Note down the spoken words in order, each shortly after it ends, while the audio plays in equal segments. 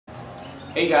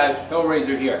Hey guys,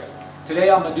 Hellraiser here.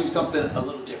 Today I'm going to do something a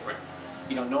little different.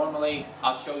 You know, normally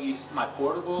I'll show you my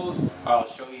portables, or I'll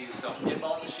show you some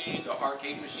pinball machines, or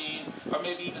arcade machines, or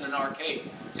maybe even an arcade.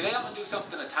 Today I'm going to do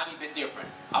something a tiny bit different.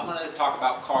 I'm going to talk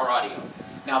about car audio.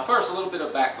 Now first, a little bit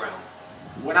of background.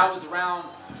 When I was around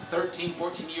 13,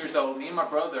 14 years old, me and my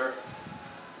brother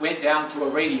went down to a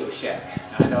Radio Shack.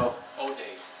 I know, old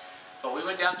days. But we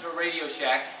went down to a Radio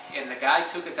Shack, and the guy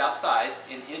took us outside,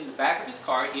 and in the back of his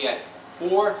car he had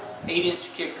 4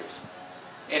 8-inch kickers,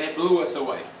 and it blew us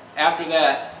away. After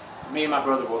that, me and my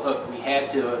brother were hooked. We had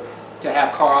to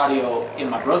have car audio in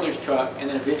my brother's truck, and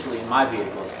then eventually in my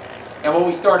vehicles. And what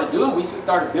we started doing, we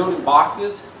started building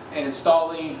boxes and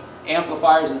installing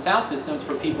amplifiers and sound systems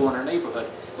for people in our neighborhood.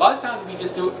 A lot of times we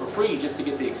just do it for free just to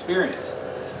get the experience.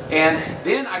 And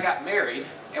then I got married,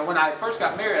 and when I first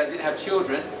got married I didn't have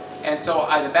children, and so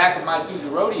in the back of my Suzuki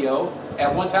Rodeo,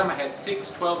 at one time I had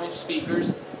 6 12-inch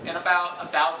speakers and about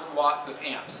 1,000 watts of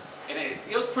amps, and it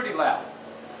was pretty loud.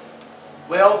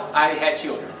 Well, I had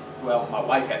children. Well, my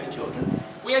wife had the children.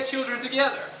 We had children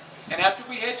together, and after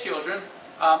we had children,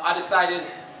 I decided,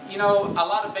 you know, a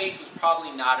lot of bass was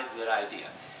probably not a good idea.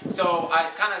 So I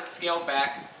kind of scaled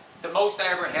back. The most I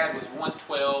ever had was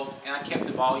 112, and I kept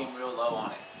the volume real low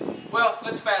on it. Well,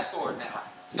 let's fast forward now.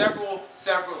 Several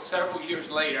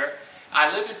years later, I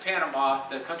live in Panama,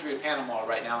 the country of Panama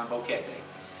right now, in Boquete.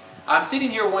 I'm sitting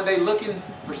here one day looking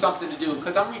for something to do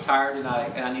because I'm retired and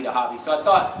I need a hobby. So I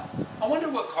thought, I wonder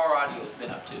what car audio has been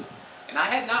up to. And I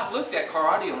had not looked at car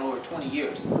audio in over 20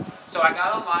 years. So I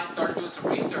got online, started doing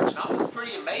some research, and I was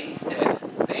pretty amazed that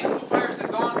the amplifiers had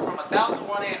gone from a 1,000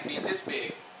 watt amp being this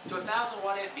big to a 1,000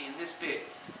 watt amp being this big.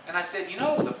 And I said, you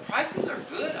know, the prices are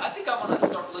good. I think I'm going to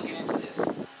start looking into this.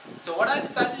 So what I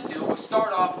decided to do was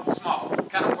start off small,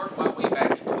 kind of work my way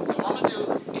back into it. So what I'm going to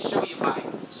do is show you my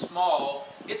small,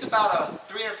 it's about a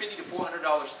 $350 to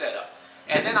 $400 setup.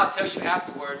 And then I'll tell you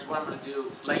afterwards what I'm going to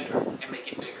do later and make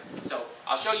it bigger. So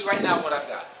I'll show you right now what I've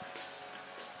got.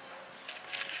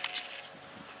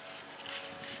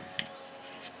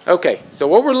 Okay, so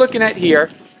what we're looking at here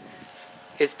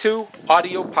is 2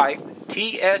 Audiopipe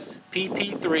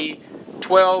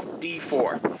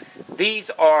TSPP312D4. These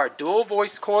are dual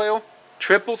voice coil,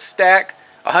 triple stack,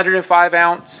 105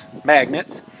 ounce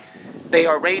magnets. They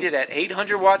are rated at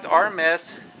 800 watts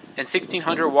RMS and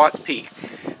 1600 watts peak.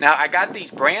 Now I got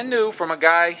these brand new from a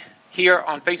guy here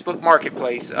on Facebook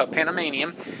Marketplace, a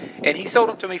Panamanian, and he sold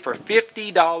them to me for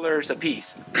 $50 a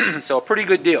piece. So a pretty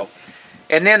good deal.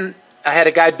 And then I had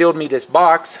a guy build me this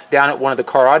box down at one of the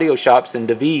car audio shops in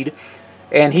David,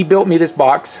 and he built me this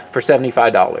box for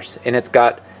 $75. And it's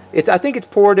got, I think it's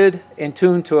ported and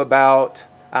tuned to about,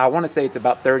 I want to say it's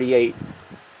about 38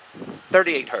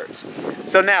 hertz.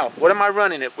 So now, what am I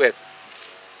running it with?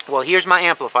 Well, here's my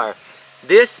amplifier.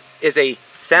 This is a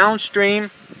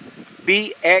Soundstream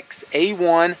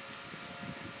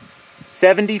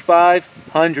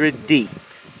BXA1-7500D.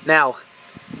 Now,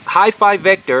 Hi-Fi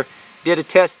Vector did a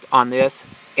test on this,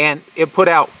 and it put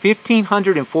out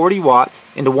 1,540 watts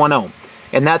into 1 ohm.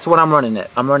 And that's what I'm running it.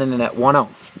 I'm running it at 1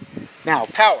 ohm. Now,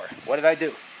 power. What did I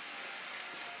do?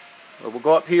 Well, we'll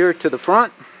go up here to the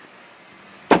front,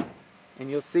 and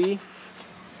you'll see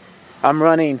I'm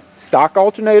running stock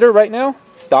alternator right now,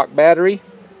 stock battery.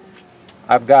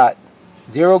 I've got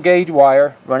 0 gauge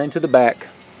wire running to the back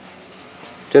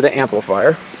to the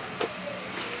amplifier.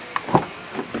 You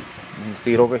can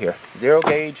see it over here. 0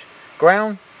 gauge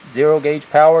ground, 0 gauge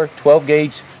power, 12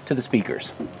 gauge to the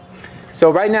speakers.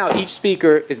 So right now each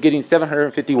speaker is getting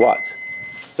 750 watts.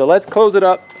 So let's close it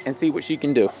up and see what she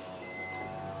can do.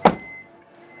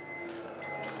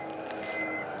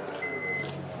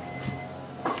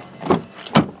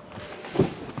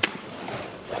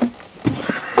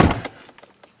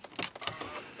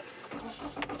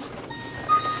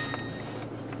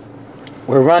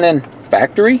 We're running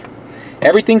factory.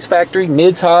 Everything's factory,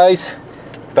 mids, highs,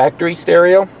 factory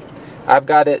stereo. I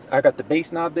got the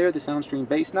bass knob there, the Soundstream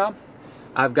bass knob.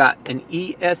 I've got an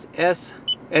ESS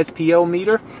SPL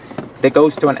meter that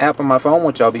goes to an app on my phone,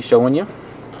 which I'll be showing you.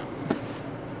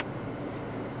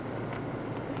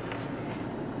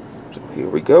 So here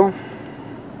we go.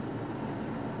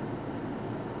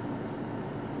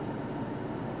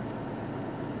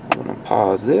 I'm gonna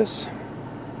pause this.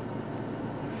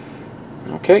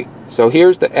 Okay, so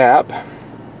here's the app.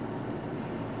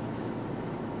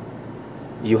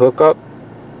 You hook up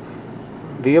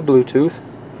via Bluetooth.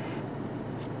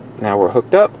 Now we're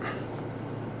hooked up.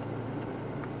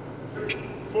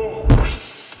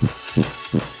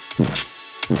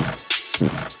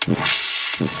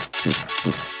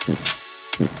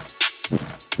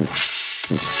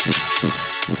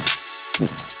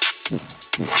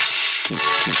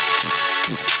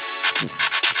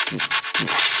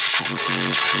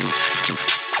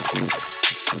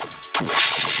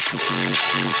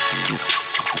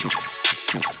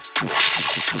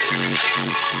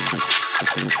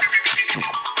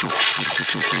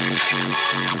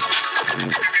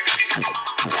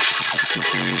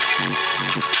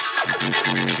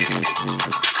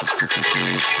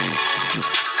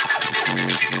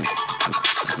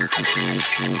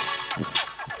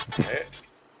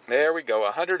 There we go,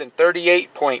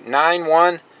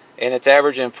 138.91, and it's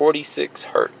averaging 46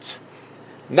 hertz.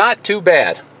 Not too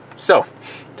bad. So,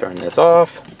 turn this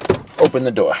off, open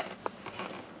the door.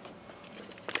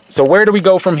 So where do we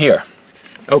go from here?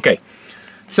 Okay,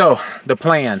 so the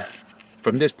plan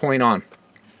from this point on.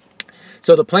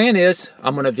 So the plan is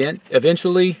I'm going to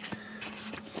eventually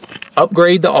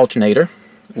upgrade the alternator.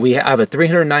 We have a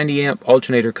 390 amp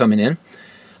alternator coming in.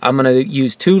 I'm going to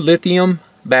use 2 lithium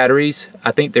batteries.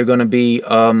 I think they're going to be,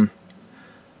 I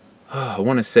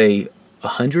want to say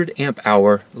 100 amp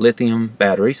hour lithium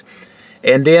batteries.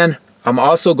 And then I'm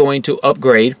also going to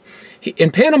upgrade.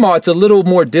 In Panama, it's a little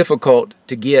more difficult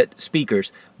to get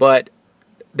speakers, but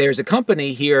there's a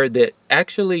company here that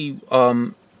actually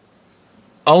owned,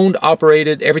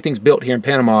 operated, everything's built here in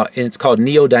Panama, and it's called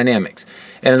Neodynamics.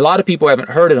 And a lot of people haven't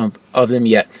heard of them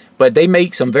yet, but they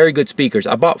make some very good speakers.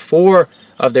 I bought 4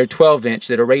 of their 12-inch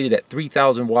that are rated at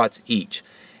 3,000 watts each.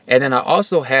 And then I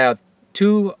also have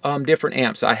 2 different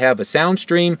amps. I have a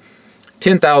Soundstream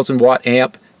 10,000 watt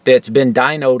amp that's been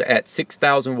dynoed at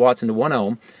 6,000 watts into 1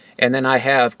 ohm. And then I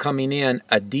have coming in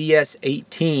a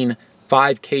DS18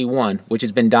 5K1, which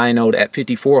has been dynoed at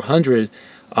 5,400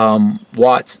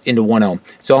 watts into 1 ohm.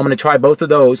 So I'm going to try both of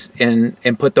those and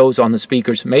put those on the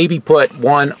speakers. Maybe put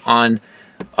one on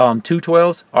 2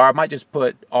 12s, or I might just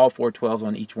put all 4 12s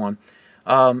on each one.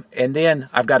 And then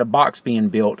I've got a box being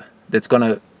built that's going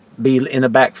to be in the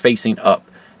back facing up,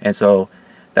 and so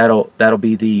that'll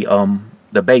be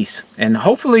the base. And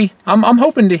hopefully, I'm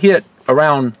hoping to hit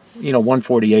around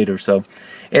 148 or so.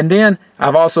 And then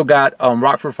I've also got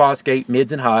Rockford Fosgate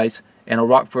mids and highs and a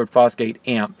Rockford Fosgate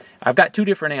amp. I've got 2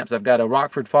 different amps. I've got a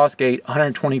Rockford Fosgate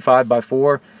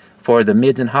 125x4 for the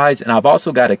mids and highs, and I've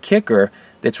also got a kicker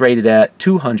that's rated at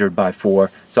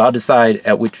 200x4. So I'll decide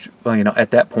at which,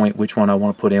 at that point, which one I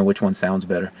want to put in, which one sounds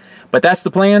better. But that's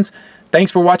the plans.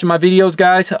 Thanks for watching my videos,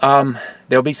 guys.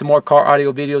 There'll be some more car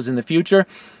audio videos in the future.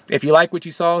 If you like what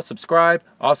you saw, subscribe.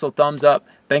 Also, thumbs up.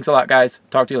 Thanks a lot, guys.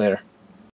 Talk to you later.